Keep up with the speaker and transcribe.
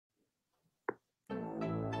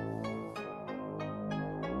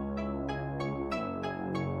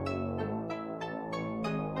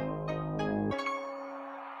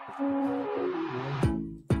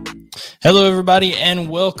Hello, everybody, and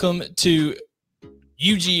welcome to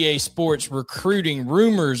UGASports Recruiting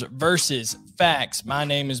Rumors versus Facts. My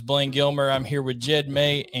name is Blaine Gilmer. I'm here with Jed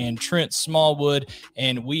May and Trent Smallwood,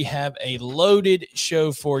 and we have a loaded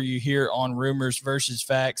show for you here on Rumors versus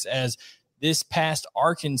Facts. As this past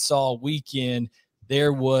Arkansas weekend,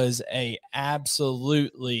 there was a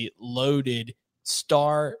absolutely loaded,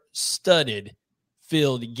 star-studded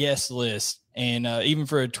field guest list, and even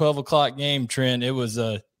for a 12 o'clock game, Trent, there was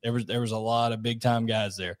a lot of big time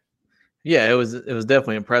guys there. Yeah, it was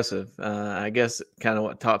definitely impressive. I guess kind of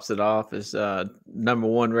what tops it off is number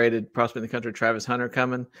one rated prospect in the country, Travis Hunter,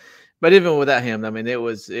 coming. But even without him, I mean, it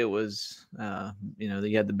was you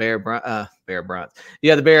had the Bear Bryant, you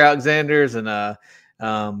had the Bear Alexanders, and I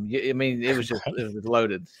mean, it was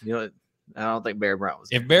loaded. You know, I don't think Bear Bryant was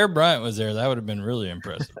there. If Bear Bryant was there, that would have been really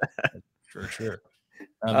impressive for sure.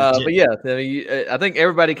 But yeah, I think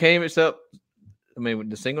everybody came except. I mean,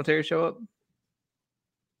 did Singletary show up?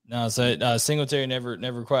 No, so Singletary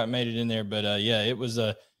never quite made it in there, but yeah, it was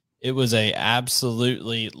a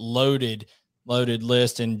absolutely loaded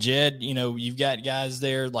list. And Jed, you know, you've got guys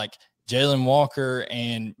there like Jalen Walker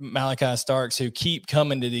and Malachi Starks who keep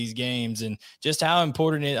coming to these games, and just how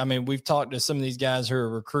important it. I mean, we've talked to some of these guys who are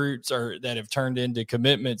recruits or that have turned into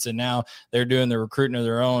commitments, and now they're doing the recruiting of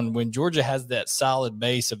their own. When Georgia has that solid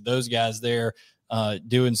base of those guys there,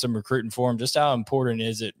 doing some recruiting for them, just how important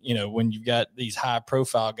is it, you know, when you've got these high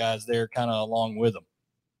profile guys there kind of along with them?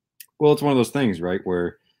 Well, it's one of those things, right,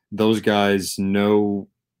 where those guys know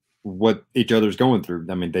what each other's going through.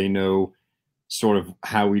 I mean, they know sort of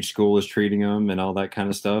how each school is treating them and all that kind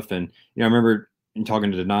of stuff. And, you know, I remember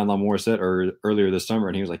talking to Denine Morissette earlier this summer,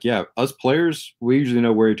 and he was like, yeah, us players, we usually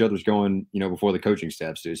know where each other's going, you know, before the coaching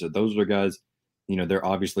staffs do. So those are guys, you know, they're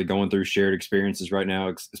obviously going through shared experiences right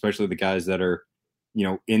now, especially the guys that are, you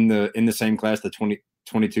know, in the same class, the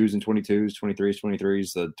 22s and 22s, 23s,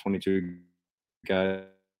 23s, the 22 guys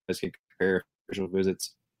can compare official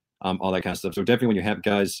visits, all that kind of stuff. So definitely when you have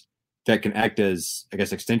guys that can act as, I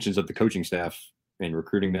guess, extensions of the coaching staff and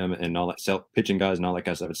recruiting them and all that, pitching guys and all that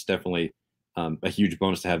kind of stuff, it's definitely a huge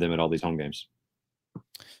bonus to have them at all these home games.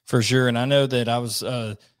 For sure. And I know that I was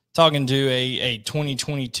talking to a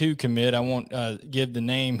 2022 commit. I won't give the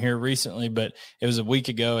name here recently, but it was a week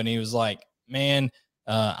ago, and he was like, man,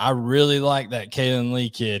 I really like that Kalen Lee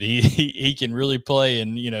kid. He can really play.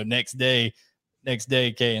 And, you know, next day,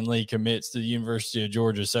 Kalen Lee commits to the University of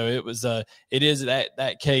Georgia. So it is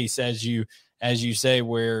that case, as you say,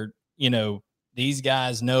 where, you know, these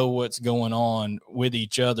guys know what's going on with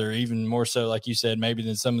each other, even more so, like you said, maybe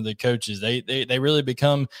than some of the coaches. They really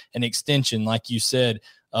become an extension, like you said,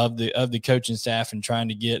 of the coaching staff and trying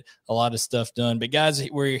to get a lot of stuff done. But guys,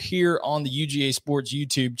 we're here on the UGASports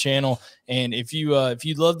YouTube channel, and if you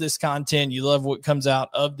love this content, you love what comes out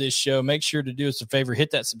of this show, make sure to do us a favor,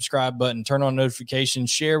 hit that subscribe button, turn on notifications,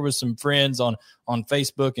 share with some friends on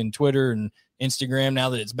Facebook and Twitter and Instagram, now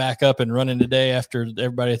that it's back up and running today after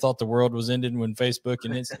everybody thought the world was ending when Facebook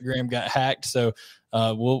and Instagram got hacked. So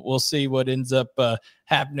we'll see what ends up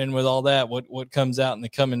happening with all that, what comes out in the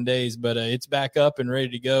coming days. But it's back up and ready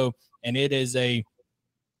to go, and it is a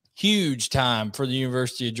huge time for the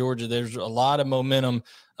University of Georgia. There's a lot of momentum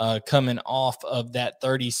coming off of that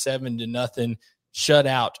 37-0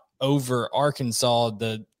 shutout over Arkansas.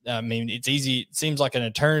 I mean, it's easy. It seems like an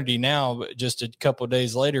eternity now, but just a couple of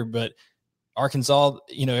days later, but Arkansas,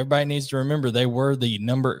 you know, everybody needs to remember they were the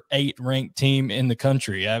number 8 ranked team in the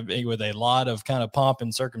country with a lot of kind of pomp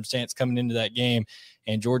and circumstance coming into that game.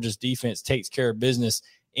 And Georgia's defense takes care of business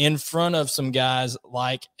in front of some guys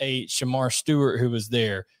like a Shamar Stewart, who was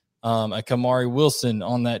there, a Kamari Wilson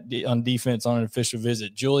on defense on an official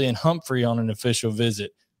visit, Julian Humphrey on an official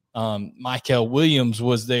visit. Michael Williams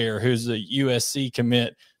was there, who's a USC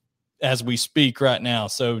commit as we speak right now.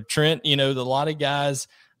 So Trent, you know, a lot of guys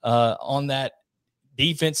on that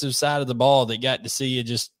defensive side of the ball that got to see a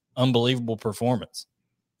just unbelievable performance.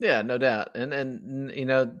 Yeah, no doubt. And you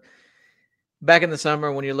know, back in the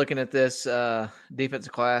summer when you're looking at this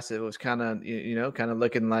defensive class, it was kind of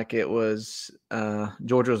looking like it was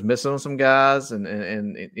Georgia was missing on some guys,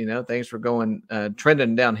 and you know, things were going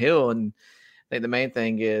trending downhill. And I think the main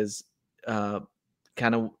thing is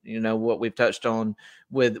kind of, you know, what we've touched on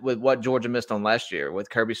with what Georgia missed on last year with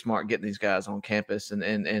Kirby Smart getting these guys on campus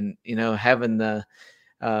and you know, having the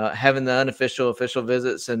unofficial official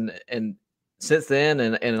visits and since then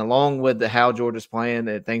and along with how Georgia's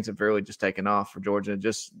playing, things have really just taken off for Georgia,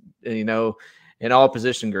 just, you know, in all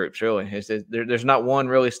position groups, really. There's not one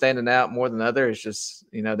really standing out more than the other. It's just,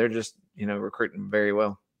 you know, they're just, you know, recruiting very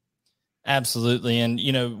well. Absolutely. And,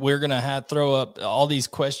 we're going to throw up all these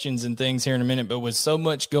questions and things here in a minute, but with so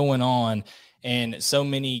much going on and so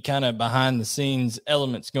many kind of behind the scenes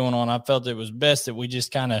elements going on, I felt it was best that we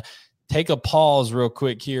just kind of take a pause real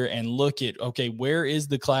quick here and look at, okay, where is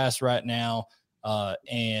the class right now?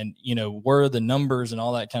 And, where are the numbers and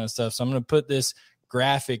all that kind of stuff. So I'm going to put this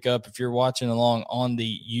graphic up if you're watching along on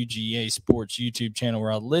the UGASports YouTube channel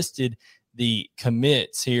where I listed the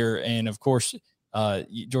commits here. And of course,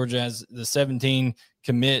 Georgia has the 17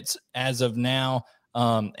 commits as of now.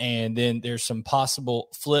 And then there's some possible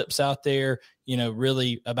flips out there,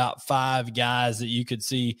 really about 5 guys that you could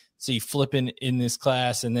see flipping in this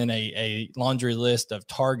class. And then a laundry list of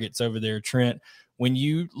targets over there, Trent. When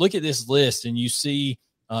you look at this list and you see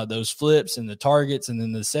those flips and the targets and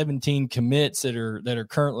then the 17 commits that are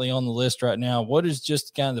currently on the list right now, what is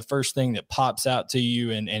just kind of the first thing that pops out to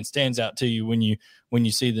you and stands out to you when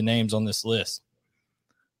you see the names on this list?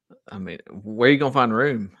 I mean, where are you going to find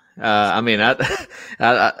room? I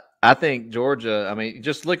think Georgia,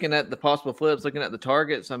 just looking at the possible flips, looking at the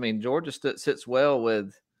targets, Georgia sits well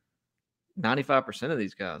with 95% of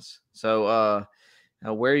these guys. So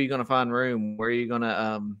where are you going to find room? Where are you going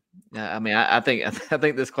to I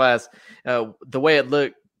think this class, the way it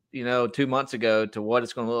looked, 2 months ago to what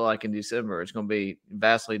it's going to look like in December, it's going to be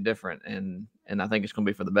vastly different. And I think it's going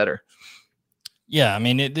to be for the better. Yeah,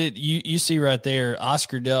 you see right there,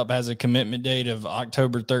 Oscar Delp has a commitment date of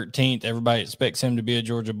October 13th. Everybody expects him to be a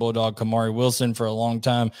Georgia Bulldog. Kamari Wilson for a long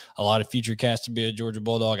time, a lot of future cast to be a Georgia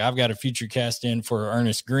Bulldog. I've got a future cast in for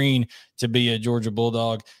Ernest Green to be a Georgia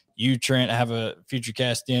Bulldog. You, Trent, have a future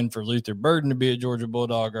cast in for Luther Burden to be a Georgia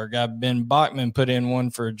Bulldog. Our guy Ben Bachman put in one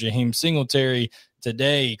for Jaheim Singletary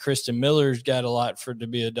today. Kristen Miller's got a lot to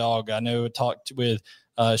be a dog. I know I talked with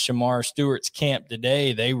Shamar Stewart's camp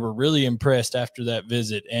today. They were really impressed after that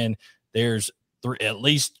visit, and there's at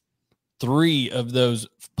least 3 of those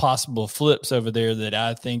possible flips over there that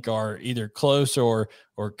I think are either close or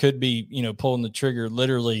could be pulling the trigger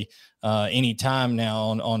literally any time now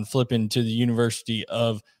on flipping to the University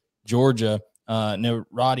of Georgia. No,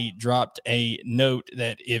 Roddy dropped a note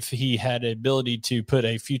that if he had the ability to put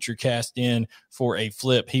a future cast in for a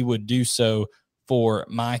flip, he would do so for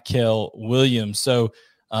Michael Williams. So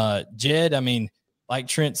Jed, like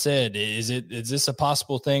Trent said, is this a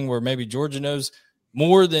possible thing where maybe Georgia knows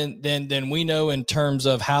more than we know in terms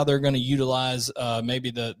of how they're going to utilize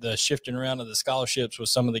maybe the shifting around of the scholarships with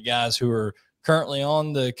some of the guys who are currently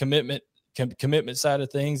on the commitment side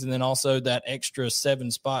of things, and then also that extra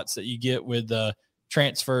 7 spots that you get with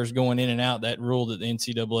transfers going in and out, that rule that the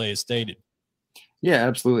NCAA has stated? Yeah,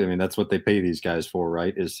 absolutely. That's what they pay these guys for,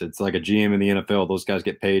 right? It's like a GM in the NFL. Those guys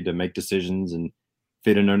get paid to make decisions and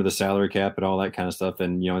fit in under the salary cap and all that kind of stuff.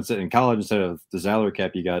 And, in college, instead of the salary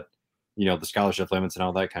cap, you got, the scholarship limits and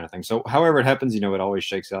all that kind of thing. So however it happens, it always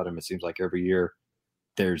shakes out. And it seems like every year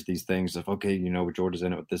there's these things of, okay, Georgia's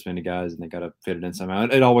in it with this many guys and they got to fit it in somehow.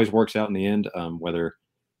 It always works out in the end, whether,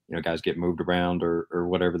 guys get moved around or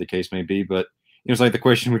whatever the case may be. But, it's like the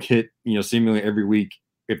question we get, seemingly every week,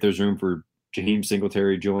 if there's room for Jaheim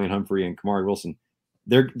Singletary, Julian Humphrey, and Kamari Wilson.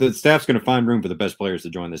 The staff's going to find room for the best players to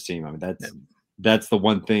join this team. That's the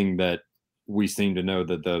one thing that we seem to know,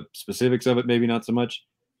 that the specifics of it, maybe not so much,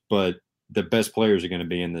 but the best players are going to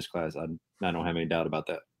be in this class. I don't have any doubt about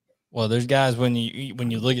that. Well, there's guys when you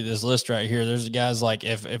look at this list right here, there's guys like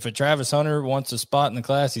if a Travis Hunter wants a spot in the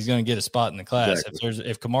class, he's going to get a spot in the class. Exactly.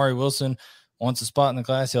 If Kamari Wilson wants a spot in the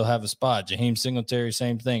class, he'll have a spot. Jaheim Singletary,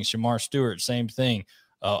 same thing. Shamar Stewart, same thing.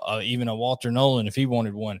 Even a Walter Nolan if he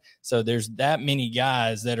wanted one. So there's that many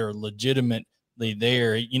guys that are legitimately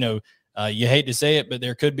there. You hate to say it, but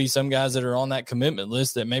there could be some guys that are on that commitment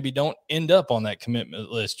list that maybe don't end up on that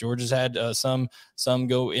commitment list. Georgia's had some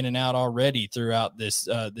go in and out already throughout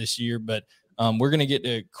this year, but we're going to get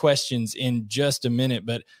to questions in just a minute.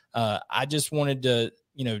 But I just wanted to,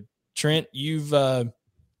 Trent, you've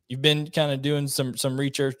been kind of doing some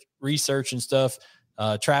research and stuff.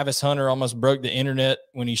 Travis Hunter almost broke the internet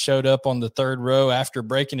when he showed up on the 3rd row after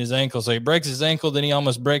breaking his ankle. So he breaks his ankle, then he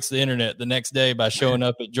almost breaks the internet the next day by showing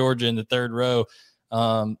up at Georgia in the 3rd row.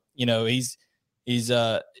 He's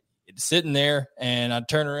sitting there, and I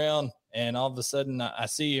turn around, and all of a sudden I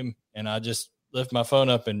see him, and I just lift my phone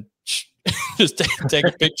up and just take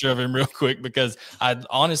a picture of him real quick, because I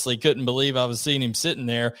honestly couldn't believe I was seeing him sitting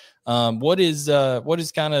there. What is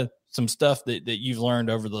kind of some stuff that you've learned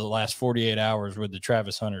over the last 48 hours with the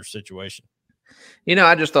Travis Hunter situation?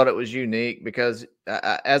 I just thought it was unique because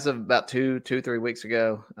as of about 3 weeks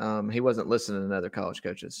ago, he wasn't listening to other college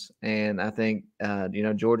coaches. And I think,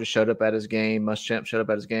 Georgia showed up at his game. Muschamp showed up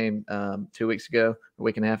at his game 2 weeks ago, a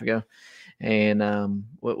week and a half ago. and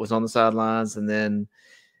was on the sidelines. And then,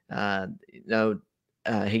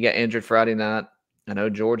 he got injured Friday night. I know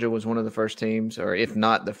Georgia was one of the first teams, or if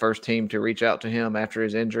not the first team, to reach out to him after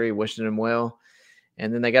his injury, wishing him well.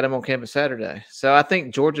 And then they got him on campus Saturday. So I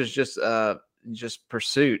think Georgia's just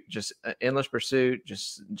pursuit, just endless pursuit,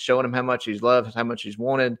 just showing him how much he's loved, how much he's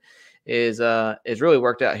wanted, is really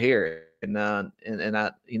worked out here. And I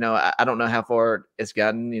don't know how far it's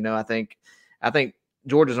gotten. I think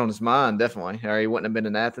Georgia's on his mind, definitely, or he wouldn't have been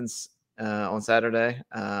in Athens on Saturday.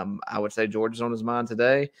 I would say Georgia's on his mind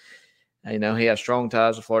today. He has strong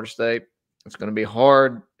ties with Florida State. It's going to be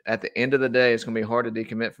hard. At the end of the day, it's going to be hard to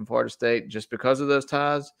decommit from Florida State just because of those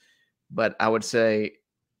ties. But I would say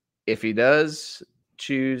if he does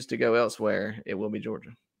choose to go elsewhere, it will be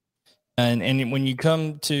Georgia. And when you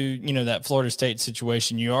come to, that Florida State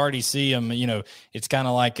situation, you already see them, it's kind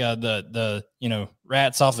of like the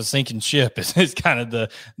rats off a sinking ship is kind of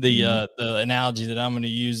the analogy that I'm going to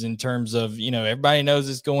use in terms of, everybody knows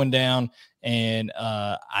it's going down. And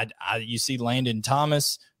you see Landon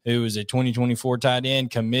Thomas, who is a 2024 tight end,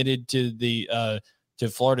 committed to to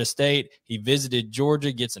Florida State. He visited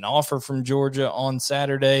Georgia, gets an offer from Georgia on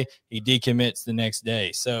Saturday. He decommits the next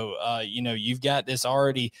day. So, you've got this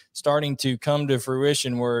already starting to come to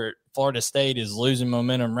fruition where Florida State is losing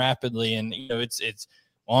momentum rapidly. And, it's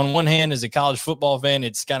on one hand, as a college football fan,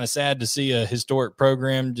 it's kind of sad to see a historic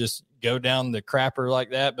program just go down the crapper like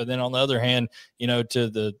that. But then on the other hand,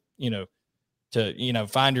 to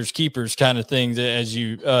finders keepers kind of things as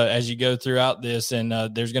you go throughout this, and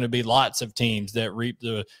there's going to be lots of teams that reap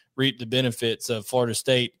the benefits of Florida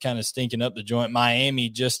State kind of stinking up the joint. Miami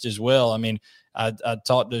just as well. I mean, I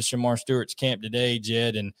talked to Shamar Stewart's camp today,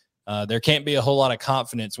 Jed, and there can't be a whole lot of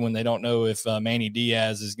confidence when they don't know if Manny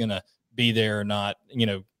Diaz is going to be there or not,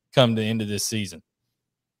 come the end of this season.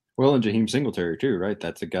 Well, and Jaheim Singletary too, right?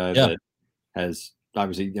 That's a guy that has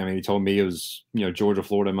obviously, he told me it was, Georgia,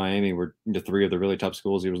 Florida, Miami were the three of the really tough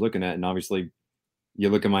schools he was looking at. And obviously you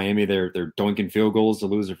look at Miami, they're doinking field goals to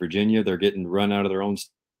lose to Virginia. They're getting run out of their own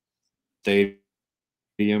stadium,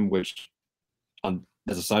 which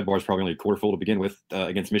as a sidebar is probably only a quarter full to begin with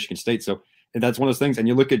against Michigan State. So that's one of those things. And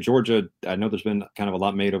you look at Georgia, I know there's been kind of a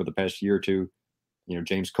lot made over the past year or two.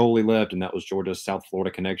 James Coley left, and that was Georgia's South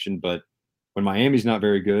Florida connection. But when Miami's not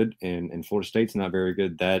very good and Florida State's not very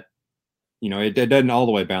good, that it doesn't all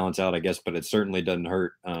the way balance out, I guess, but it certainly doesn't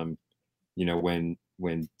hurt,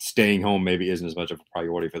 when staying home maybe isn't as much of a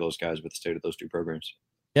priority for those guys with the state of those two programs.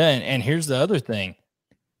 Yeah, and here's the other thing.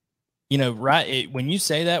 When you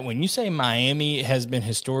say Miami has been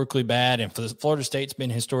historically bad and Florida State's been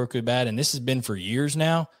historically bad, and this has been for years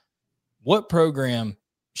now, what program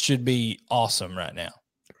should be awesome right now?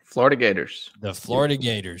 Florida Gators. The Florida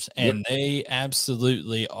Gators, and they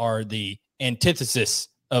absolutely are the antithesis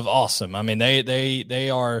of awesome. I mean, they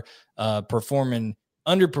are underperforming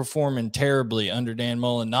terribly under Dan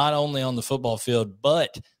Mullen, not only on the football field,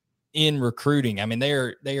 but in recruiting. I mean, they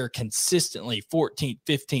are consistently 14th,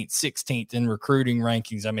 15th, 16th in recruiting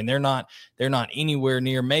rankings. I mean, they're not anywhere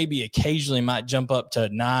near, maybe occasionally might jump up to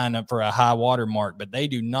 9 for a high water mark, but they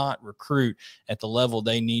do not recruit at the level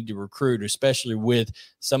they need to recruit, especially with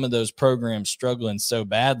some of those programs struggling so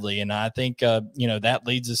badly. And I think, that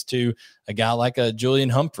leads us to a guy like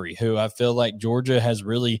Julian Humphrey, who I feel like Georgia has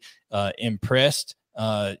really impressed.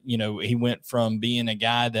 He went from being a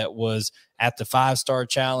guy that was at the 5-star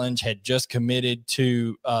challenge, had just committed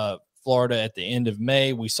to Florida at the end of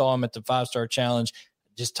May. We saw him at the 5-star challenge,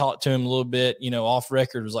 just talked to him a little bit, off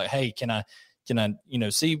record, was like, hey, can I,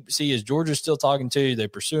 see, is Georgia still talking to you? They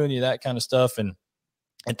pursuing you, that kind of stuff. And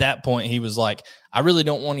at that point, he was like, I really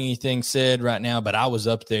don't want anything said right now, but I was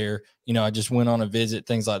up there, I just went on a visit,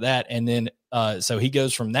 things like that. And then, so he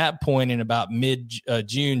goes from that point in about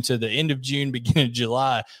mid-June to the end of June, beginning of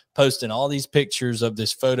July, posting all these pictures of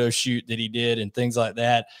this photo shoot that he did and things like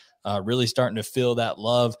that, really starting to feel that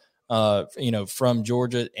love, from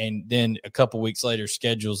Georgia. And then a couple weeks later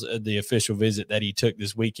schedules the official visit that he took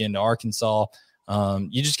this weekend to Arkansas.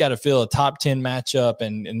 You just got to feel a top 10 matchup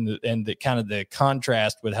and the kind of the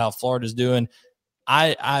contrast with how Florida's doing.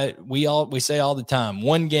 We say all the time,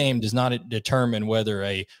 one game does not determine whether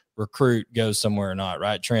a recruit goes somewhere or not,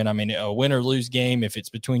 right, Trent? I mean, a win or lose game, if it's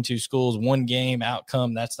between two schools, one game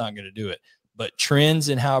outcome, that's not going to do it. But trends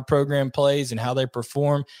in how a program plays and how they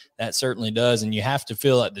perform, that certainly does. And you have to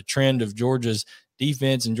feel like the trend of Georgia's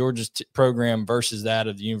defense and Georgia's program versus that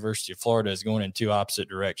of the University of Florida is going in two opposite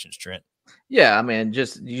directions, Trent. Yeah, I mean, you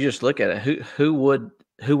just look at it. Who wouldn't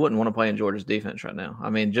want to play in Georgia's defense right now?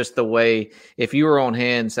 I mean, just the way, if you were on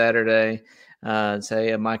hand Saturday,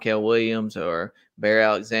 say a Michael Williams or Barry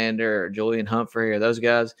Alexander or Julian Humphrey or those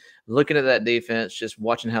guys, looking at that defense, just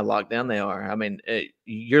watching how locked down they are. I mean,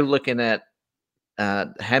 you're looking at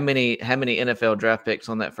how many NFL draft picks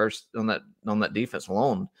on that defense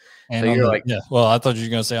alone. And so you're well, I thought you were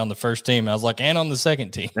going to say on the first team. I was like, and on the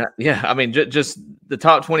second team. Yeah. I mean, just the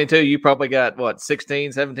top 22, you probably got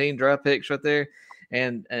 16, 17 draft picks right there.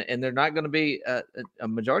 And they're not going to be a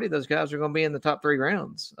majority of those guys are going to be in the top 3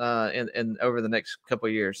 rounds and over the next couple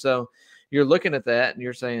of years. So you're looking at that and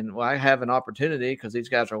you're saying, well, I have an opportunity because these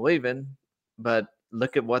guys are leaving, but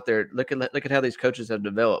look at what look at how these coaches have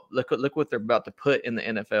developed. Look what they're about to put in the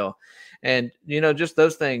NFL. And, just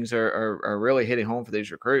those things are really hitting home for these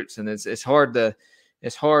recruits. And it's hard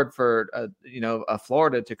for,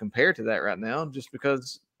 Florida to compare to that right now, just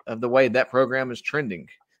because of the way that program is trending.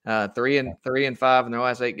 3-5 in their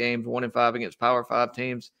last 8 games, 1-5 against Power 5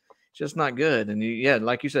 teams. It's just not good. And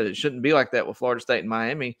like you said, it shouldn't be like that with Florida State and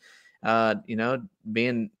Miami,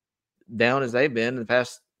 being down as they've been in the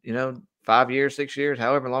past, 5 years, 6 years,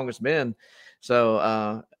 however long it's been.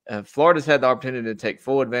 So Florida's had the opportunity to take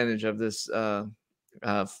full advantage of this,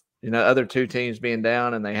 other 2 teams being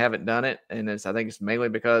down, and they haven't done it. And I think it's mainly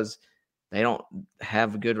because they don't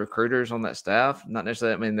have good recruiters on that staff. Not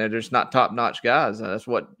necessarily. I mean, they're just not top-notch guys. That's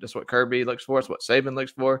what Kirby looks for. It's what Saban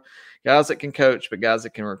looks for. Guys that can coach, but guys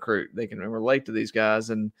that can recruit. They can relate to these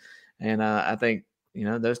guys, and I think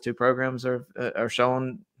those 2 programs are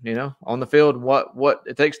showing on the field what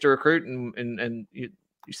it takes to recruit, and you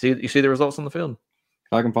see the results on the field.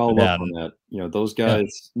 If I can follow up on that, those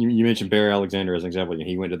guys. Yeah. You mentioned Barry Alexander as an example.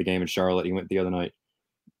 He went to the game in Charlotte. He went the other night.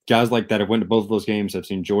 Guys like that have went to both of those games, have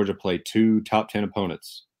seen Georgia play 2 top 10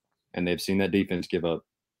 opponents, and they've seen that defense give up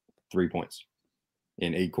 3 points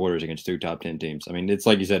in 8 quarters against 2 top 10 teams. I mean, it's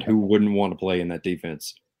like you said, who wouldn't want to play in that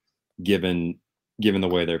defense given the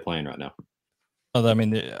way they're playing right now? Well, I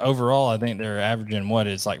mean, overall, I think they're averaging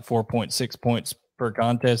it's like 4.6 points per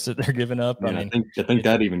contest that they're giving up. Yeah, I think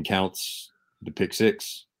that even counts the pick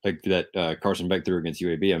 6 like that Carson Beck threw against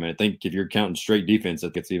UAB. I mean, I think if you're counting straight defense,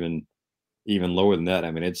 that gets even lower than that.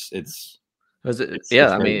 I mean, it's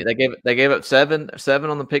I mean, they gave up seven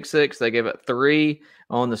on the pick 6. They gave up 3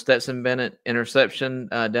 on the Stetson Bennett interception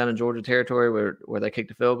down in Georgia territory where they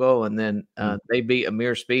kicked a field goal, and then they beat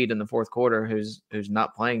Amir Speed in the 4th quarter, who's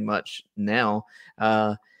not playing much now,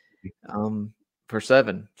 for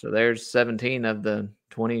 7. So there's 17 of the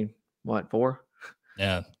 4.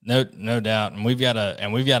 Yeah, no doubt. And we've got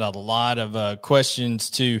a lot of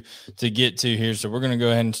questions to get to here. So we're going to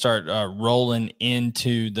go ahead and start rolling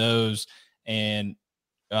into those. And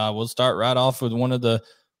we'll start right off with one of the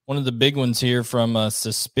big ones here from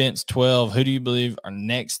Suspense 12. Who do you believe our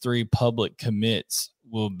next 3 public commits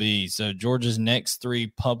will be? So Georgia's next 3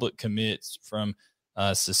 public commits from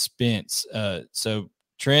Suspense. So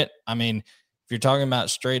Trent, I mean, if you're talking about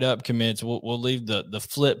straight up commits, we'll leave the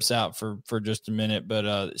flips out for just a minute,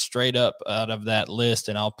 but straight up out of that list,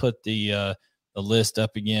 and I'll put the list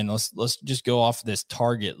up again. Let's just go off this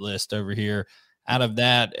target list over here. Out of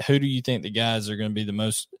that, who do you think the guys are going to be the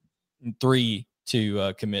most 3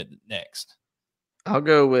 to commit next? I'll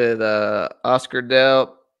go with Oscar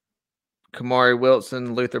Delp, Kamari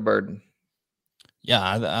Wilson, Luther Burden.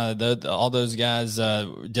 Yeah, all those guys,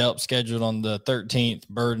 Delp scheduled on the 13th,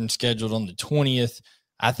 Burden scheduled on the 20th.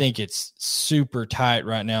 I think it's super tight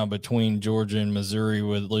right now between Georgia and Missouri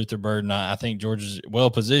with Luther Burden. I think Georgia's well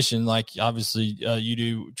positioned, like obviously you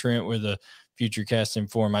do, Trent, with a future casting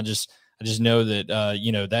for him. I just know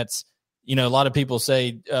that that's a lot of people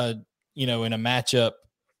say in a matchup,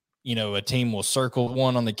 a team will circle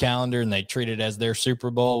one on the calendar and they treat it as their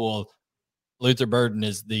Super Bowl. Well, Luther Burden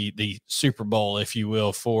is the Super Bowl, if you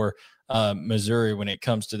will, for Missouri when it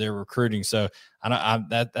comes to their recruiting. So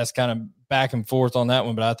that's kind of back and forth on that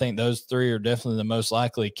one, but I think those 3 are definitely the most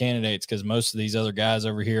likely candidates because most of these other guys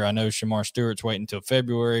over here, I know Shamar Stewart's waiting until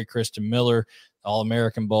February, Kristen Miller,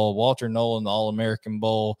 All-American Bowl, Walter Nolan, the All-American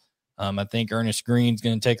Bowl. I think Ernest Green's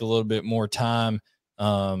going to take a little bit more time.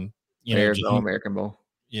 Bears All-American Bowl.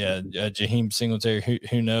 Yeah, Jaheim Singletary,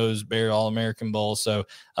 who knows, Bear All-American Bowl. So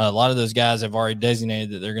a lot of those guys have already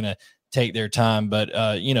designated that they're going to take their time. But,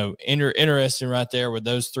 interesting right there with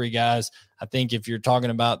those 3 guys. I think if you're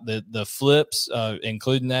talking about the flips,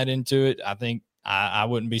 including that into it, I think I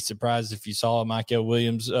wouldn't be surprised if you saw Michael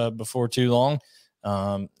Williams before too long,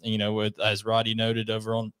 with, as Roddy noted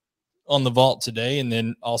over on the vault today. And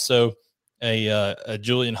then also a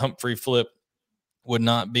Julian Humphrey flip would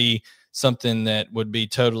not be something that would be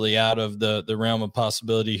totally out of the realm of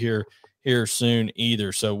possibility here soon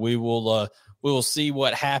either. So we will we'll see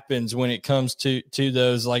what happens when it comes to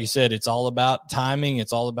those. Like you said, it's all about timing.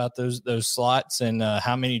 It's all about those slots and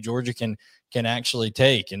how many Georgia can actually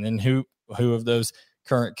take, and then who of those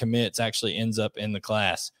current commits actually ends up in the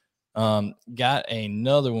class. Got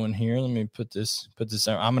another one here. Let me put this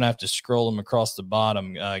out. I'm gonna have to scroll them across the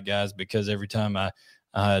bottom, guys, because every time I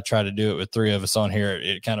try to do it with three of us on here,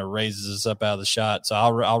 it kind of raises us up out of the shot. So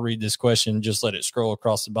I'll read this question, just let it scroll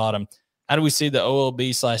across the bottom. How do we see the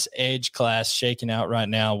OLB/Edge class shaking out right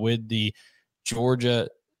now with the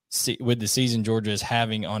season Georgia is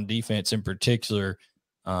having on defense in particular?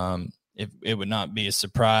 It would not be a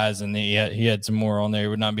surprise, and he had some more on there. It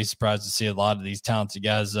would not be surprised to see a lot of these talented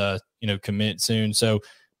guys, commit soon. So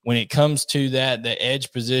when it comes to that, the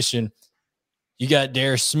edge position, you got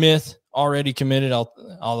Darius Smith already committed.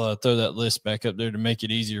 I'll throw that list back up there to make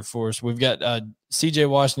it easier for us. We've got C.J.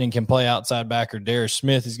 Washington can play outside backer. Darius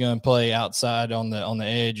Smith is going to play outside on the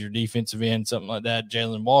edge or defensive end, something like that.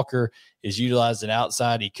 Jalen Walker is utilized at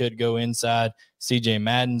outside. He could go inside. C.J.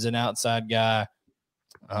 Madden's an outside guy.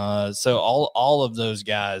 So all of those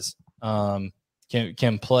guys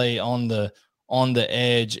can play on the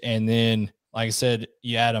edge, and then like I said,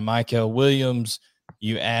 you add a Michael Williams,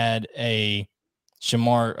 you add a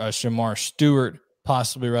Shamar Stewart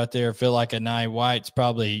possibly right there. I feel like a Nye White's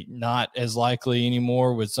probably not as likely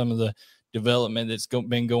anymore with some of the development that's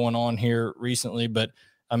been going on here recently. But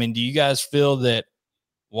I mean, do you guys feel that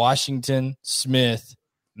Washington, Smith,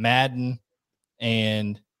 Madden,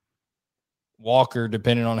 and Walker,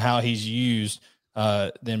 depending on how he's used,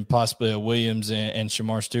 then possibly a Williams and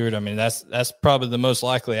Shamar Stewart? I mean, that's probably the most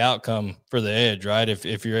likely outcome for the edge, right?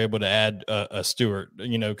 If you're able to add a Stewart,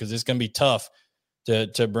 because it's going to be tough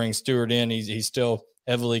to bring Stewart in. He's still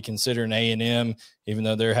heavily considering A&M, even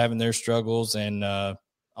though they're having their struggles, and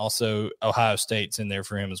also Ohio State's in there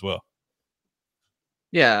for him as well.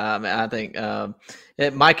 Yeah, I mean, I think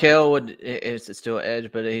Michael it's still an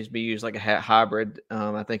edge, but he's be used like a hybrid.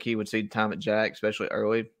 I think he would see time at Jack, especially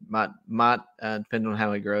early. Might depending on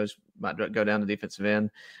how he grows, might go down to defensive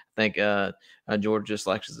end. I think George just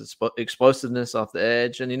likes his explosiveness off the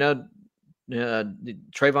edge, and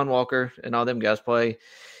Trayvon Walker and all them guys play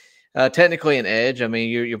technically an edge. I mean,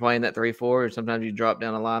 you're playing that 3-4, or sometimes you drop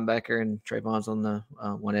down a linebacker and Trayvon's on the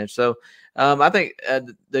one edge. So I think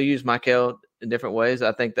they'll use Michael in different ways.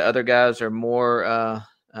 I think the other guys are more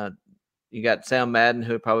you got Sam Madden,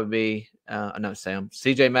 who would probably be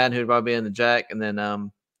CJ Madden, who would probably be in the Jack, and then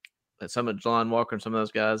some of Jelon Walker and some of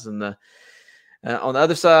those guys on the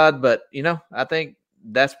other side. But I think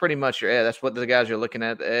that's pretty much your edge. That's what the guys you're looking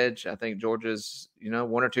at the edge. I think Georgia's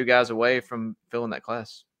one or two guys away from filling that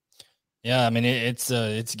class. Yeah, I mean it's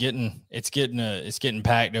getting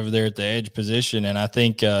packed over there at the edge position, and I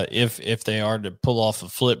think if they are to pull off a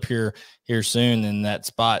flip here soon, then that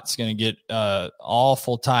spot's going to get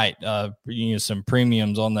awful tight. Some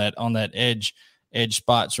premiums on that edge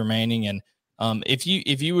spots remaining, and if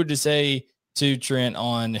you were to say to Trent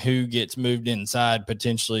on who gets moved inside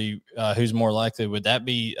potentially, who's more likely, would that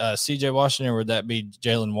be C.J. Washington or would that be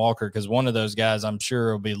Jalen Walker? Because one of those guys I'm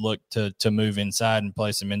sure will be looked to move inside and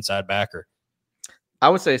play some inside backer. I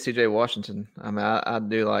would say C.J. Washington. I mean, I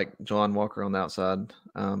do like Jelon Walker on the outside.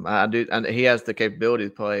 I do, and he has the capability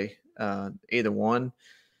to play either one,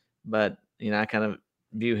 but I kind of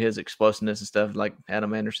view his explosiveness and stuff like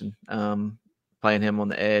Adam Anderson, playing him on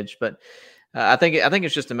the edge, but. I think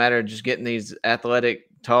it's just a matter of just getting these athletic,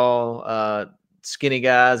 tall, skinny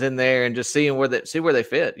guys in there and just seeing where they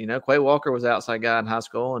fit. Quay Walker was an outside guy in high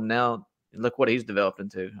school, and now look what he's developed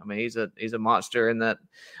into. I mean, he's a monster in that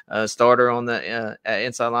starter on the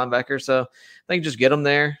inside linebacker. So I think just get them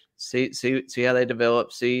there, see how they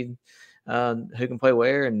develop, see who can play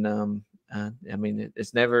where, and I mean,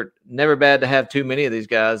 it's never bad to have too many of these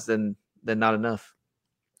guys than not enough.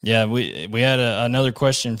 Yeah, we had another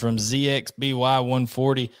question from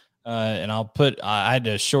ZXBY140, and I had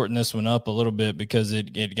to shorten this one up a little bit because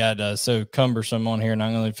it got so cumbersome on here, and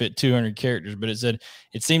I only fit 200 characters. But it said,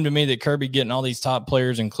 it seemed to me that Kirby getting all these top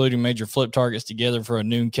players, including major flip targets, together for a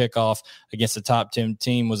noon kickoff against a top 10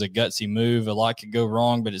 team was a gutsy move. A lot could go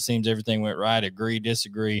wrong, but it seems everything went right. Agree,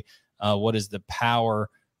 disagree? What is the power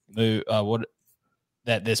move?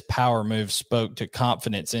 That this power move spoke to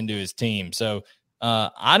confidence into his team. So.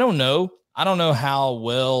 I don't know how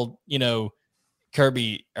well,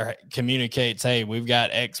 Kirby communicates, hey, we've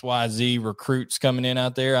got XYZ recruits coming in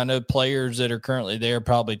out there. I know players that are currently there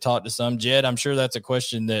probably talk to some. Jed, I'm sure that's a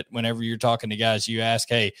question that whenever you're talking to guys, you ask,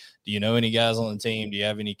 hey, do you know any guys on the team? Do you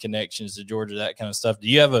have any connections to Georgia, that kind of stuff? Do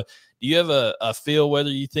you have a feel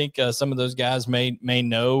whether you think some of those guys may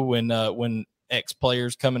know when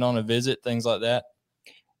ex-players coming on a visit, things like that?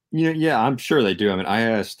 Yeah, I'm sure they do. I mean, I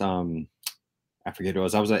asked, I forget who it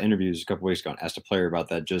was. I was at interviews a couple weeks ago and asked a player about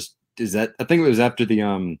that. Just is that? I think it was after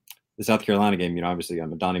the South Carolina game. Obviously,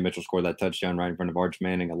 Donnie Mitchell scored that touchdown right in front of Arch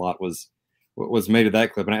Manning. A lot was made of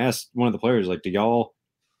that clip, and I asked one of the players, like, do y'all,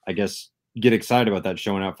 I guess, get excited about that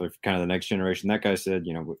showing out for kind of the next generation? That guy said,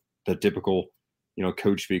 the typical,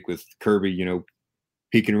 coach speak with Kirby,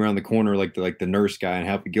 peeking around the corner like the nurse guy, and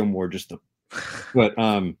Happy Gilmore but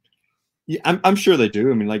yeah, I'm sure they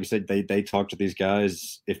do. I mean, like you said, they talk to these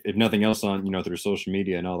guys, if nothing else, on through social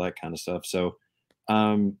media and all that kind of stuff. So,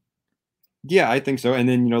 yeah, I think so. And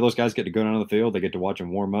then those guys get to go down to the field, they get to watch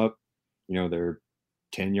them warm up. They're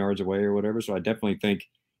 10 yards away or whatever. So I definitely think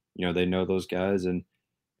they know those guys, and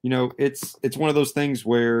it's one of those things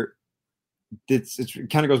where it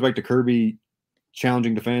kind of goes back to Kirby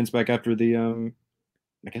challenging the fans back after the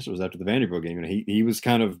I guess it was after the Vanderbilt game. He was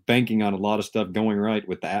kind of banking on a lot of stuff going right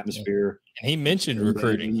with the atmosphere. And he mentioned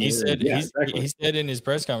recruiting. He said exactly. he said in his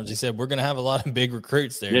press conference, he said, we're going to have a lot of big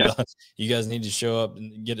recruits there. Yeah. You guys need to show up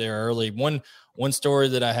and get there early. One story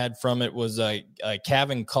that I had from it was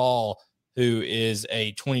Kevin Call, who is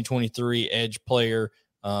a 2023 edge player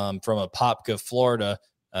from Apopka, Florida.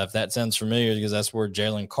 If that sounds familiar, because that's where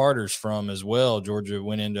Jalen Carter's from as well. Georgia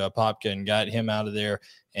went into Apopka and got him out of there.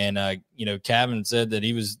 And, Kevin said that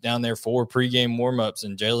he was down there for pregame warmups,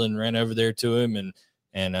 and Jalen ran over there to him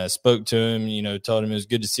and spoke to him, told him it was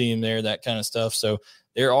good to see him there, that kind of stuff. So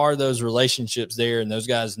there are those relationships there, and those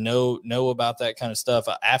guys know about that kind of stuff.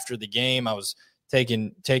 After the game, I was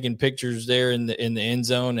taking pictures there in the end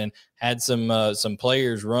zone, and had some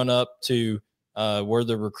players run up to where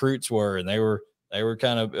the recruits were, and they were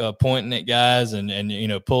kind of pointing at guys and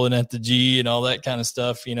pulling at the G and all that kind of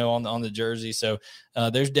stuff, on the jersey. So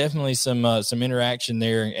there's definitely some interaction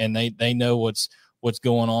there, and they know what's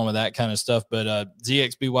going on with that kind of stuff. But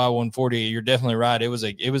ZXBY 140, you're definitely right. It was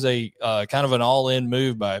a kind of an all-in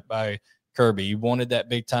move by Kirby. He wanted that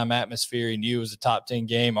big time atmosphere. He knew it was a top 10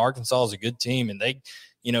 game. Arkansas is a good team, and they,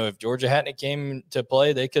 if Georgia hadn't came to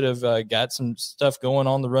play, they could have got some stuff going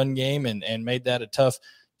on the run game and made that a tough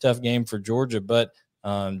game for Georgia. But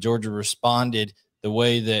Georgia responded the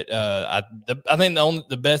way that I think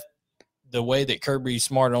the way that Kirby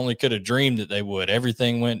Smart only could have dreamed that they would.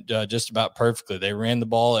 Everything went just about perfectly. They ran the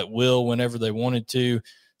ball at will whenever they wanted to.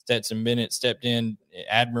 Stetson Bennett stepped in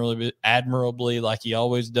admirably like he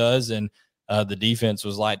always does, and the defense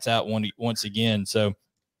was lights out once again. So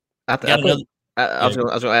I was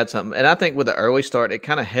going to add something, and I think with the early start, it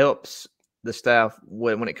kind of helps the staff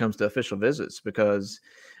when it comes to official visits, because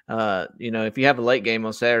if you have a late game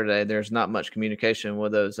on Saturday, there's not much communication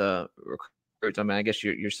with those recruits. I mean, I guess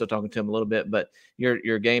you're still talking to them a little bit, but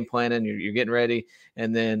you're game planning, you're getting ready,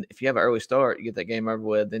 and then if you have an early start, you get that game over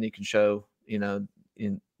with, then you can show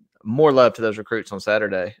more love to those recruits on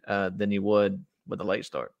Saturday than you would with a late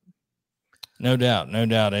start. No doubt.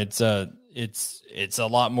 It's a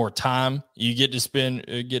lot more time you get to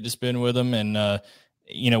spend with them, and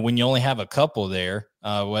when you only have a couple there,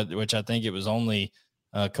 which I think it was only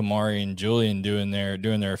Kamari and Julian doing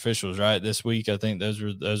their officials right this week. I think those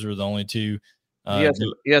were the only two. You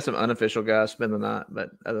had some unofficial guys spend the night, but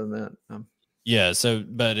other than that, yeah. So,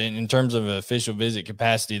 but in terms of official visit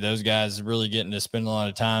capacity, those guys really getting to spend a lot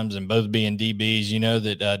of times, and both being DBs.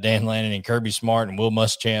 That Dan Lannon and Kirby Smart and Will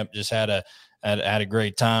Muschamp just had a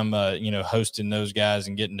great time, hosting those guys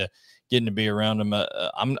and getting to be around them.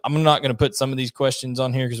 I'm not going to put some of these questions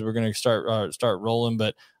on here because we're going to start rolling,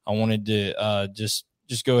 but I wanted to just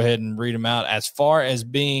go ahead and read them out. As far as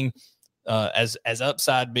being as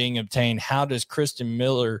upside being obtained, how does Kristen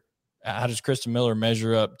Miller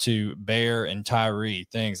measure up to Bear and Tyree?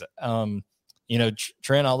 Things,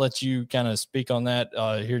 Trent, I'll let you kind of speak on that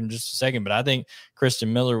here in just a second. But I think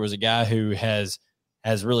Kristen Miller was a guy who has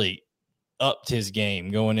really upped his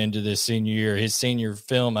game going into this senior year. His senior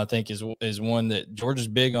film, I think, is one that Georgia's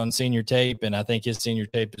big on senior tape, and I think his senior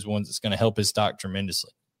tape is one that's going to help his stock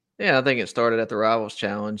tremendously. Yeah, I think it started at the Rivals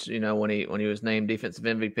Challenge, when he was named defensive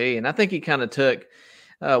MVP, and I think he kind of took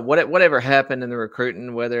whatever happened in the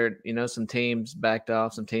recruiting, whether some teams backed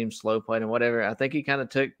off, some teams slow played, and whatever. I think he kind of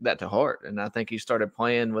took that to heart, and I think he started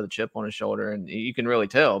playing with a chip on his shoulder, and you can really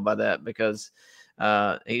tell by that because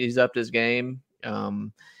he's upped his game.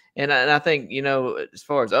 And I think as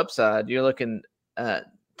far as upside, you're looking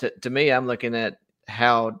to me, I'm looking at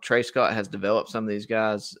how Trey Scott has developed some of these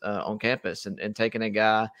guys on campus, and taking a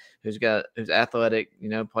guy who's athletic,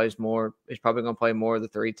 plays more. He's probably going to play more of the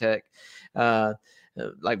 3 tech,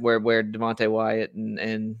 like where Devontae Wyatt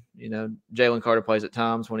and Jalen Carter plays at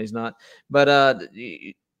times when he's not. But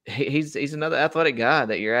he's another athletic guy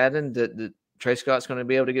that you're adding Trey Scott's going to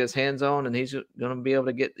be able to get his hands on, and he's going to be able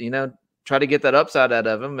to get, try to get that upside out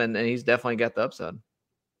of him. And he's definitely got the upside.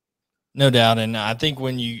 No doubt. And I think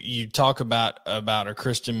when you talk about a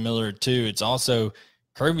Christian Miller too, it's also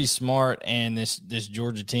Kirby Smart and this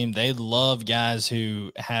Georgia team. They love guys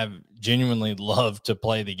who have genuinely love to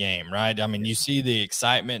play the game, right? I mean, you see the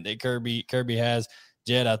excitement that Kirby has.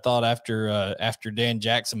 Jed, I thought after Dan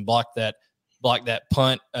Jackson blocked that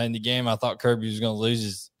punt in the game, I thought Kirby was going to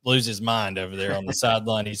lose his mind over there on the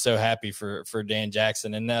sideline. He's so happy for Dan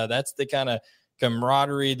Jackson. And that's the kind of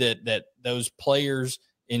camaraderie that those players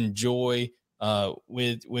enjoy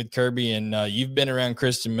with Kirby. And you've been around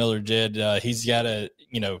Christian Miller, Jed. He's got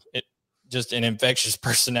just an infectious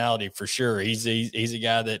personality for sure. He's a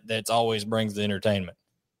guy that's always brings the entertainment.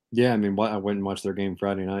 Yeah, I mean, I went and watched their game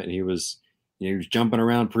Friday night, and he was jumping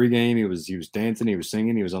around pregame. He was dancing. He was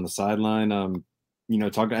singing. He was on the sideline.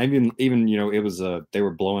 Talking. Even it was they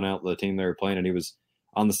were blowing out the team they were playing, and he was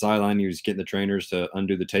on the sideline. He was getting the trainers to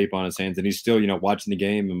undo the tape on his hands, and he's still watching the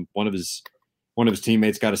game. And one of his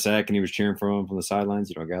teammates got a sack, and he was cheering for him from the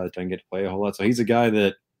sidelines. A guy that doesn't get to play a whole lot. So he's a guy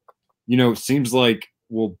that seems like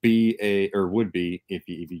would be if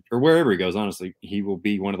he or wherever he goes. Honestly, he will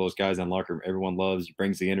be one of those guys in the locker room everyone loves. He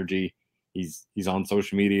brings the energy. He's on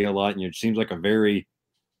social media a lot, and it seems like a very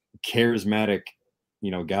charismatic,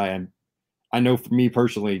 guy. And I know for me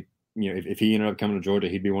personally, if he ended up coming to Georgia,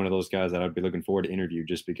 he'd be one of those guys that I'd be looking forward to interview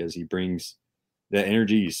just because he brings that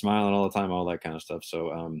energy. He's smiling all the time, all that kind of stuff. So,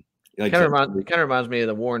 kind of reminds me of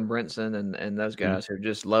the Warren Brinson and those guys who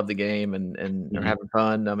just love the game and they're having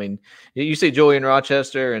fun. I mean, you see Julian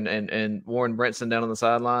Rochester and Warren Brinson down on the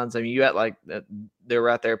sidelines. I mean, you act like they're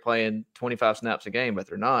right there playing 25 snaps a game, but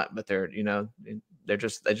they're not. But they're they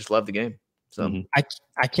just love the game. So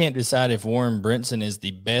I can't decide if Warren Brinson is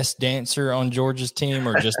the best dancer on Georgia's team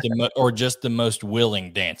or just the most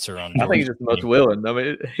willing dancer on Georgia's team. I think he's just the most willing. I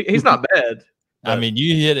mean, he's not bad. I mean,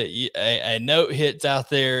 you hit a note hits out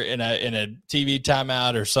there in a TV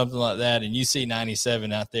timeout or something like that, and you see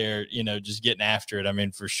 97 out there, just getting after it. I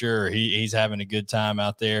mean, for sure, he's having a good time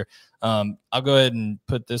out there. I'll go ahead and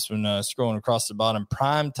put this one scrolling across the bottom.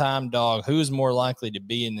 Primetime dog. Who is more likely to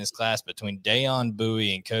be in this class between Dayon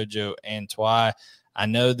Bowie and Kojo Antwi? I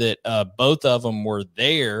know that both of them were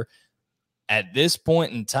there at this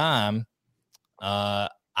point in time. I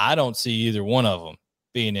don't see either one of them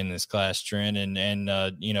being in this class, Trent, and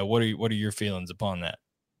what are your feelings upon that?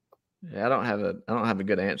 Yeah, I don't have a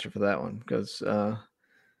good answer for that one because I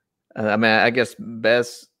mean, I guess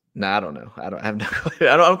best. No, I don't know. I don't have no.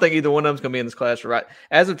 I don't think either one of them's going to be in this class right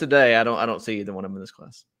as of today. I don't see either one of them in this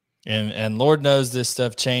class. And Lord knows this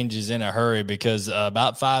stuff changes in a hurry because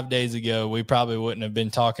about 5 days ago we probably wouldn't have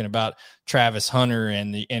been talking about Travis Hunter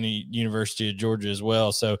and the University of Georgia as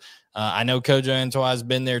well. So I know Kojo Antwi has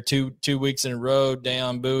been there two weeks in a row.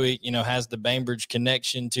 Dayon Bowie, has the Bainbridge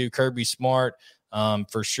connection to Kirby Smart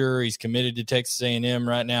for sure. He's committed to Texas A&M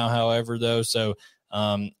right now. However, though, so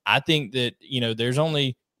I think that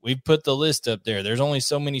we've put the list up there. There's only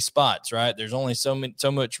so many spots, right? There's only so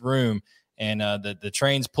much room. And the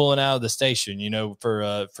train's pulling out of the station,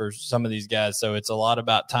 for some of these guys. So it's a lot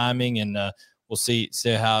about timing, and we'll see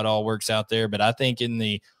how it all works out there. But I think in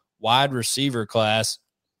the wide receiver class,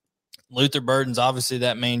 Luther Burden's obviously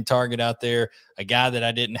that main target out there. A guy that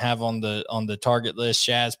I didn't have on the target list,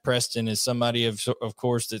 Shaz Preston, is somebody of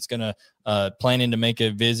course that's going to planning to make a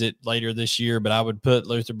visit later this year. But I would put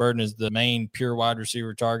Luther Burden as the main pure wide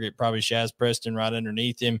receiver target. Probably Shaz Preston right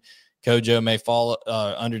underneath him. Kojo may fall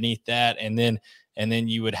underneath that, and then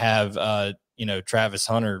you would have Travis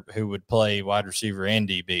Hunter, who would play wide receiver and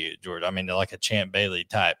DB at Georgia. I mean, like a Champ Bailey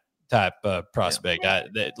type prospect. Yeah.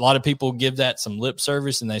 A lot of people give that some lip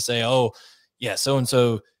service, and they say, "Oh, yeah, so and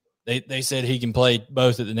so." They said he can play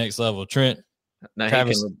both at the next level. Trent, no,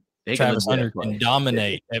 Travis Hunter can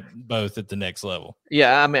dominate at both at the next level.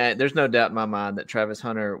 Yeah, I mean, there's no doubt in my mind that Travis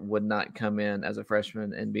Hunter would not come in as a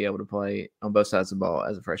freshman and be able to play on both sides of the ball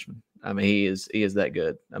as a freshman. I mean, he is that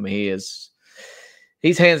good. I mean,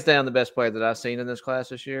 he's hands down the best player that I've seen in this class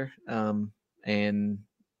this year. And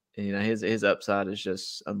his upside is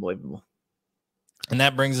just unbelievable. And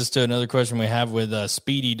that brings us to another question we have with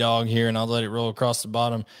Speedy Dog here, and I'll let it roll across the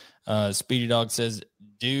bottom. Speedy Dog says,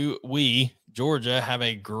 do we, Georgia, have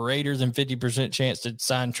a greater than 50% chance to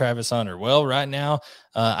sign Travis Hunter? Well, right now,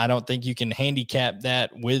 I don't think you can handicap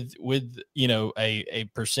that with a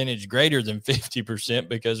percentage greater than 50%,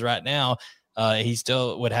 because right now he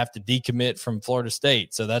still would have to decommit from Florida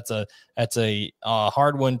State. So that's a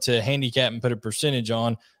hard one to handicap and put a percentage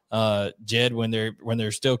on. Jed, when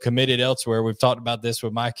they're still committed elsewhere. We've talked about this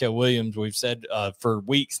with Michael Williams. We've said for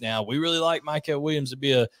weeks now, we really like Michael Williams to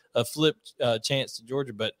be a flip chance to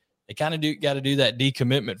Georgia, but they kind of got to do that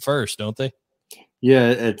decommitment first, don't they?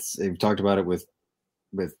 Yeah, we've talked about it with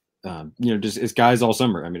just it's guys all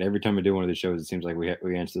summer. I mean, every time we do one of these shows, it seems like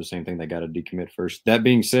we answer the same thing. They got to decommit first. That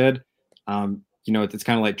being said, it's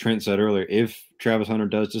kind of like Trent said earlier. If Travis Hunter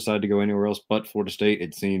does decide to go anywhere else but Florida State,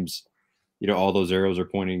 it seems, all those arrows are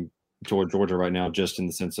pointing toward Georgia right now, just in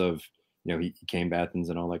the sense of, he came to Athens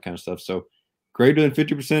and all that kind of stuff. So greater than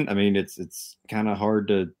 50%. I mean, it's kind of hard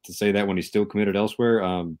to say that when he's still committed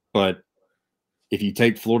elsewhere. But if you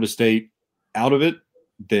take Florida State out of it,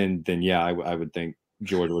 then yeah, I would think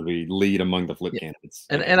Georgia would be lead among the flip candidates.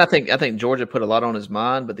 And I think Georgia put a lot on his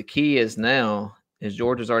mind, but the key is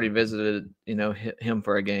Georgia's already visited, him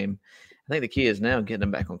for a game. I think the key is now getting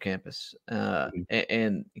him back on campus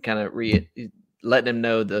and kind of letting him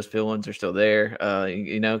know those feelings are still there.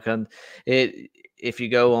 If you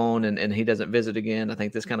go on and he doesn't visit again, I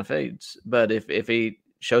think this kind of fades. But if he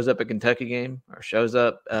shows up at Kentucky game or shows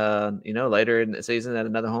up, later in the season at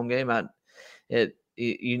another home game,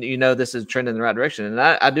 this is trending in the right direction. And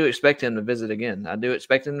I do expect him to visit again. I do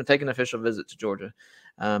expect him to take an official visit to Georgia,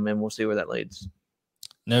 and we'll see where that leads.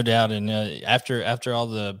 No doubt. And after all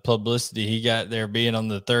the publicity he got there being on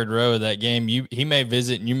the third row of that game, he may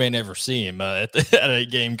visit and you may never see him at a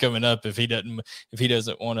game coming up if he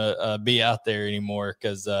doesn't want to be out there anymore.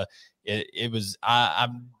 Because I've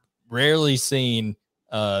rarely seen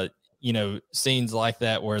scenes like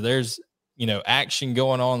that where there's action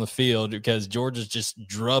going on the field because Georgia's just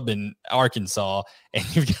drubbing Arkansas,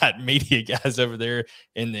 and you've got media guys over there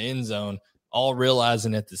in the end zone all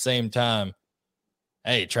realizing at the same time,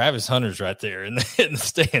 hey, Travis Hunter's right there in the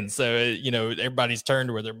stands. So, everybody's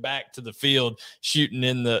turned where they're back to the field, shooting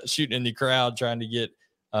in the crowd, trying to get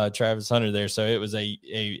Travis Hunter there. So it was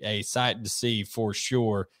a sight to see for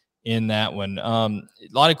sure in that one. A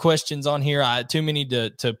lot of questions on here. Too many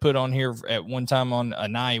to put on here at one time on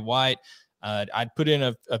Anai White. I'd put in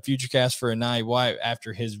a FutureCast for Anai White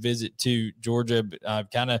after his visit to Georgia.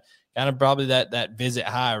 Kind of probably that visit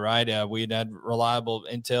high, right? We had reliable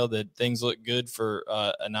intel that things look good for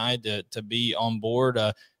Anai to be on board.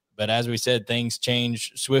 But as we said, things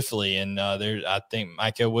change swiftly. And I think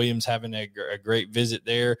Michael Williams having a great visit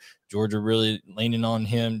there. Georgia really leaning on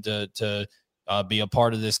him to be a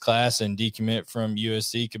part of this class, and decommit from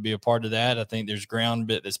USC could be a part of that. I think there's ground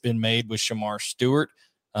bit that's been made with Shamar Stewart.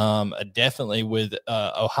 Definitely with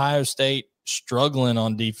Ohio State struggling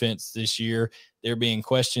on defense this year. There being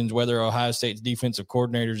questions whether Ohio State's defensive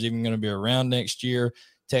coordinator is even going to be around next year.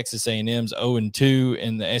 Texas A&M's 0-2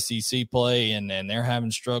 in the SEC play, and they're having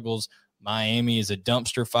struggles. Miami is a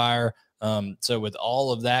dumpster fire. So with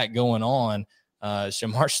all of that going on,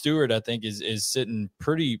 Shamar Stewart, I think, is sitting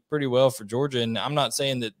pretty well for Georgia. And I'm not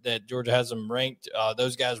saying that Georgia has them ranked,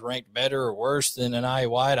 those guys ranked better or worse than Anai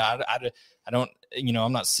White. I don't,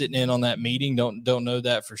 I'm not sitting in on that meeting. Don't know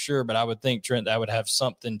that for sure, but I would think, Trent, that would have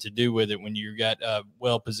something to do with it when you got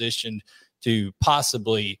well positioned to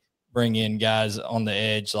possibly bring in guys on the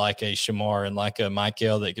edge like a Shamar and like a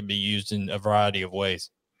Michael that could be used in a variety of ways.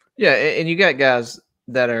 Yeah, and you got guys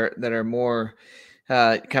that are more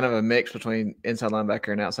kind of a mix between inside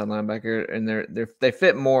linebacker and outside linebacker, and they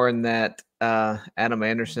fit more in that Adam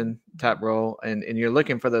Anderson type role, and you're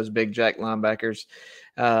looking for those big jack linebackers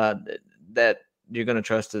that you're going to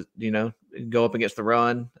trust to go up against the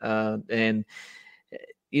run, and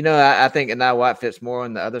I think Anai White fits more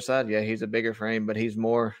on the other side. Yeah, he's a bigger frame, but he's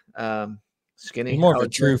more skinny. He's more of a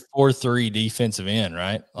true 4-3 defensive end,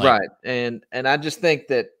 right? Right, and I just think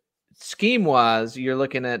that scheme wise, you're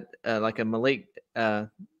looking at like a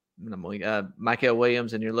Michael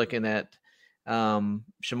Williams, and you're looking at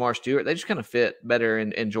Shamar Stewart. They just kind of fit better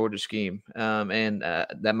in Georgia's scheme, and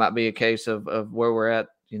that might be a case of where we're at,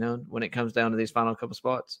 when it comes down to these final couple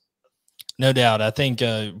spots. No doubt. I think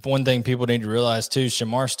one thing people need to realize too,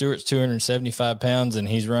 Shamar Stewart's 275 pounds, and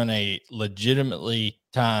he's run a legitimately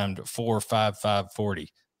timed 4.55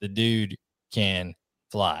 40. The dude can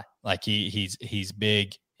fly. Like he's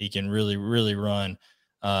big. He can really, really run.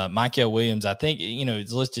 Michael Williams, I think,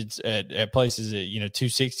 it's listed at places at,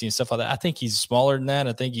 260 and stuff like that. I think he's smaller than that.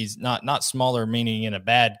 I think he's not smaller, meaning in a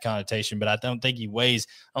bad connotation, but I don't think he's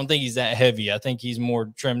that heavy. I think he's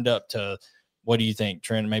more trimmed up to, what do you think,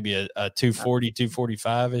 Trent? Maybe a 240,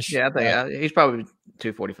 245-ish? Yeah, I think he's probably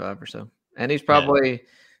 245 or so. And he's probably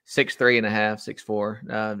 6'3 and a half,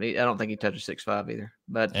 6'4. I don't think he touches 6'5 either.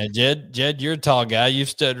 But Jed, you're a tall guy. You've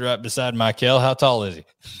stood right beside Michael. How tall is he?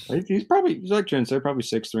 He's like Trent said, probably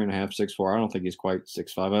 6'3 and a half, 6'4. I don't think he's quite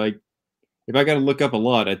 6'5. if I got to look up a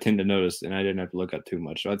lot, I tend to notice, and I didn't have to look up too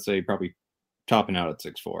much. So I'd say probably topping out at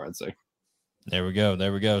 6'4", I'd say. There we go.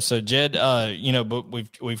 There we go. So Jed, but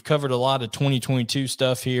we've covered a lot of 2022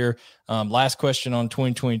 stuff here. Last question on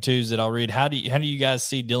 2022s that I'll read. How do you guys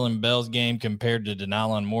see Dylan Bell's game compared to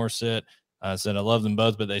Denylon Morissette? I said I love them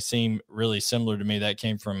both, but they seem really similar to me. That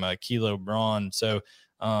came from Kilo Braun. So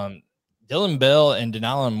Dylan Bell and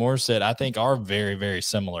Denylon Morissette, I think, are very, very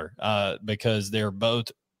similar because they're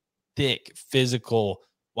both thick, physical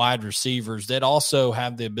wide receivers that also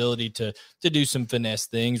have the ability to do some finesse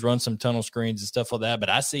things, run some tunnel screens and stuff like that. But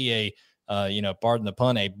I see pardon the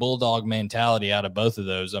pun, a bulldog mentality out of both of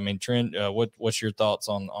those. I mean, Trent, what's your thoughts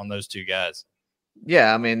on those two guys?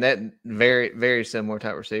 Yeah, I mean, that very, very similar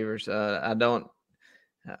type receivers. I don't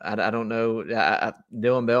know.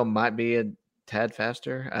 Dylan Bell might be a tad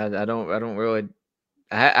faster. I don't really.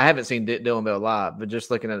 I haven't seen Dylan Bell live, but just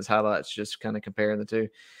looking at his highlights, just kind of comparing the two.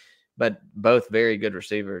 But both very good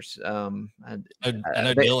receivers. I know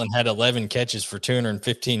Dylan had 11 catches for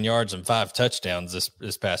 215 yards and 5 touchdowns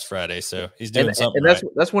this past Friday, so he's doing something. And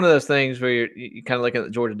that's one of those things where you kind of look at the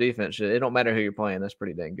Georgia defense. It don't matter who you're playing; that's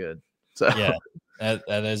pretty dang good. So yeah,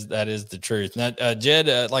 that is the truth. Now,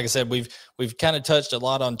 Jed, like I said, we've kind of touched a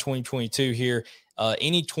lot on 2022 here.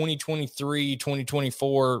 Any 2023,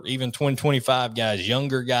 2024, even 2025 guys,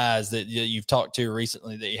 younger guys that you've talked to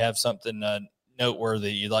recently that you have something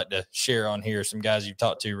noteworthy you'd like to share on here? Some guys you've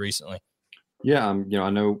talked to recently. Yeah, I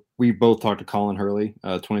know we both talked to Colin Hurley,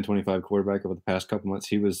 2025 quarterback over the past couple months.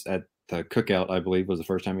 He was at the cookout, I believe, was the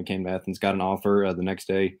first time he came to Athens. Got an offer the next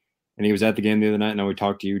day, and he was at the game the other night. I know we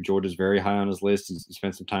talked to you. Georgia's very high on his list. He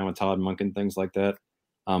spent some time with Todd Monken, things like that.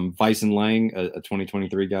 Vyson Lang, a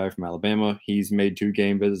 2023 guy from Alabama, he's made 2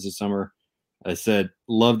 game visits this summer. I said,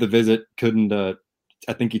 loved the visit. Couldn't.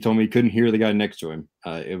 I think he told me he couldn't hear the guy next to him.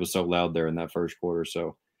 It was so loud there in that first quarter.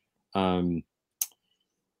 So, trying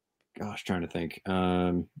to think.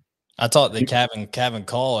 I thought that Kevin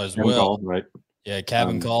Call as Kevin well. Call, right? Yeah,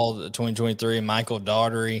 Kevin Call, 2023. Michael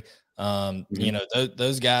Daugherty.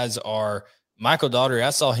 Those guys are Michael Daugherty.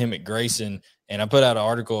 I saw him at Grayson, and I put out an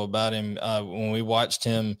article about him when we watched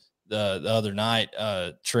him the other night.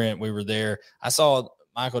 Trent, we were there. I saw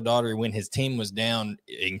Michael Daugherty, when his team was down,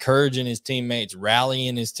 encouraging his teammates,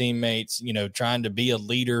 rallying his teammates, trying to be a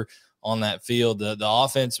leader on that field. The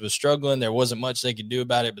offense was struggling. There wasn't much they could do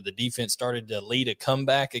about it, but the defense started to lead a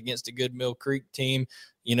comeback against a good Mill Creek team,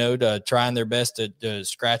 to trying their best to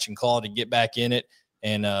scratch and claw to get back in it.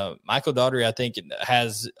 And Michael Daugherty, I think,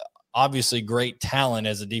 has obviously great talent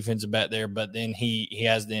as a defensive back there, but then he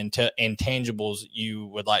has the intangibles you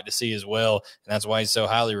would like to see as well. And that's why he's so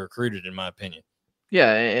highly recruited, in my opinion.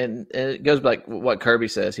 Yeah, and it goes back to what Kirby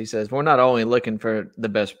says. He says, we're not only looking for the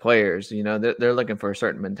best players, they're looking for a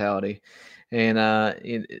certain mentality and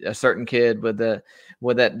a certain kid with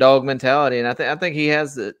that dog mentality. And I think he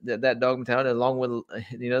has that dog mentality along with,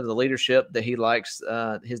 the leadership that he likes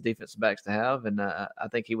his defensive backs to have. And I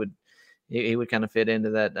think he would kind of fit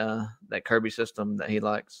into that Kirby system that he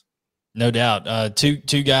likes. No doubt. Two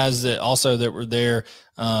guys that were there.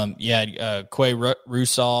 You had Quay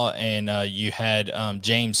Rusaw and you had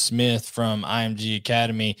James Smith from IMG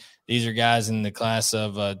Academy. These are guys in the class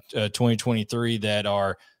of 2023 that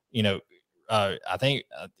are, I think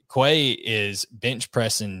Quay is bench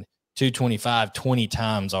pressing 225 20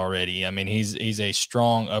 times already. I mean, he's a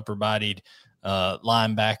strong upper bodied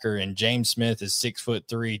linebacker, and James Smith is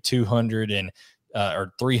 6'3",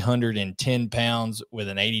 310 pounds with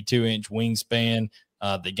an 82-inch wingspan.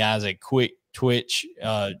 The guy's a quick twitch,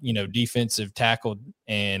 defensive tackle,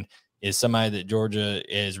 and is somebody that Georgia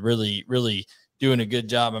is really, really doing a good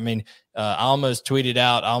job. I mean, I almost tweeted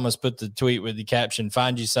out, I almost put the tweet with the caption,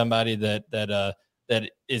 find you somebody that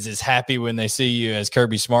is as happy when they see you as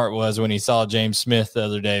Kirby Smart was when he saw James Smith the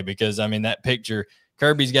other day, because, I mean, that picture –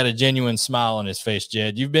 Kirby's got a genuine smile on his face,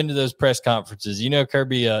 Jed. You've been to those press conferences.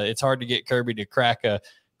 Kirby, it's hard to get Kirby to crack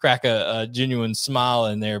a genuine smile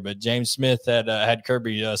in there, but James Smith had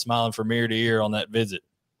Kirby smiling from ear to ear on that visit.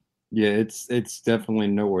 Yeah, it's definitely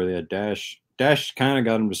noteworthy. Dash kind of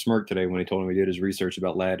got him to smirk today when he told him he did his research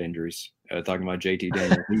about lat injuries, talking about JT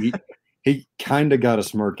Daniels. he kind of got a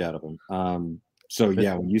smirk out of him. So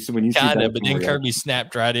yeah, when you see kind of, but then Kirby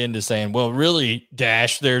snapped right into saying, "Well, really,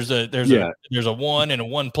 Dash, there's a 1 and a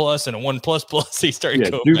 1+ and a 1++." He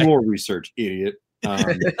started going do back. More research, idiot.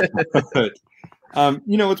 But it's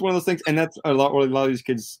one of those things, and that's what a lot of these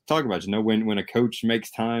kids talk about. When a coach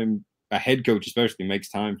makes time, a head coach especially makes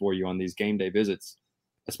time for you on these game day visits,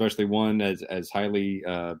 especially one as highly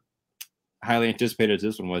anticipated as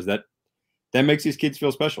this one was. That makes these kids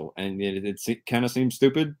feel special, and it kind of seems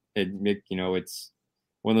stupid. It's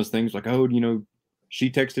one of those things like, oh, she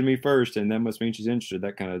texted me first, and that must mean she's interested.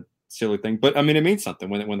 That kind of silly thing. But I mean, it means something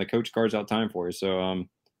when the coach carves out time for you. So,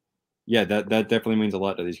 yeah, that definitely means a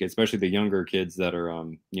lot to these kids, especially the younger kids that are,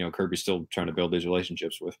 Kirby's still trying to build these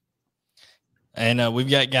relationships with. And we've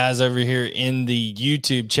got guys over here in the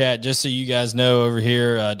YouTube chat, just so you guys know, over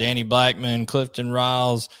here, Danny Blackman, Clifton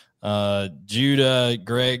Riles, Judah,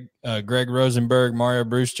 Greg Rosenberg, Mario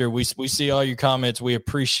Brewster. We see all your comments. We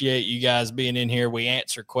appreciate you guys being in here. We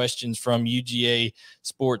answer questions from UGA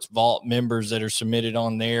Sports Vault members that are submitted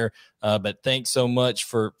on there. But thanks so much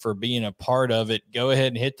for being a part of it. Go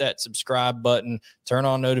ahead and hit that subscribe button, turn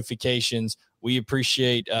on notifications. We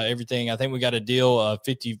appreciate everything. I think we got a deal,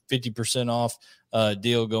 50% off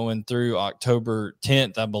deal going through October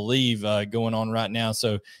 10th, I believe, going on right now.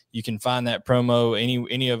 So you can find that promo,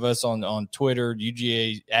 any of us on Twitter,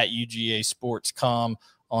 UGA at UGASports.com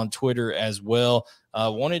on Twitter as well.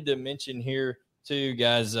 Wanted to mention here too,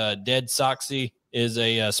 guys, Dead Soxy is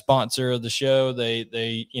a sponsor of the show.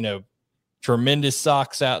 They tremendous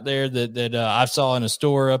socks out there that I saw in a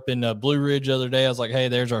store up in Blue Ridge the other day. I was like, hey,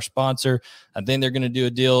 there's our sponsor. I think they're going to do a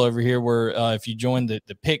deal over here where if you join the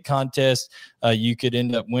pick contest, you could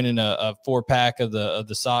end up winning a 4-pack of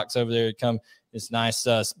the socks over there. Come this nice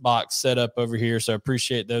box set up over here. So I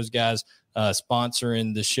appreciate those guys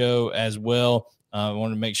sponsoring the show as well. I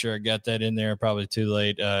wanted to make sure I got that in there. Probably too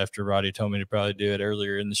late after Roddy told me to probably do it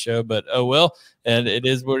earlier in the show, but oh well. And it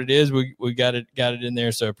is what it is. We got it in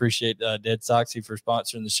there. So appreciate Dead Soxy for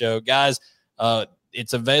sponsoring the show, guys.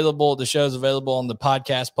 It's available. The show's available on the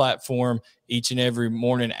podcast platform each and every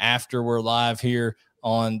morning after we're live here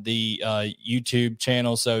on the YouTube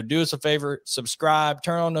channel. So do us a favor, subscribe,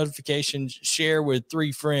 turn on notifications, share with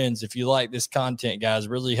 3 friends if you like this content, guys.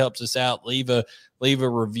 It really helps us out. Leave a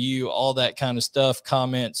review, all that kind of stuff,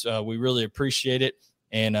 comments. We really appreciate it.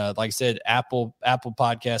 And like I said, Apple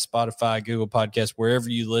Podcast, Spotify, Google Podcast, wherever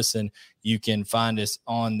you listen, you can find us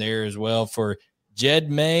on there as well. For Jed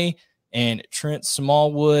May and Trent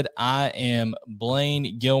Smallwood, I am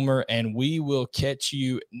Blaine Gilmer, and we will catch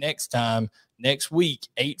you next week,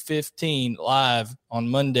 8:15 live on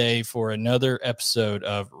Monday for another episode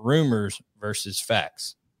of Rumors versus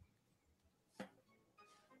Facts.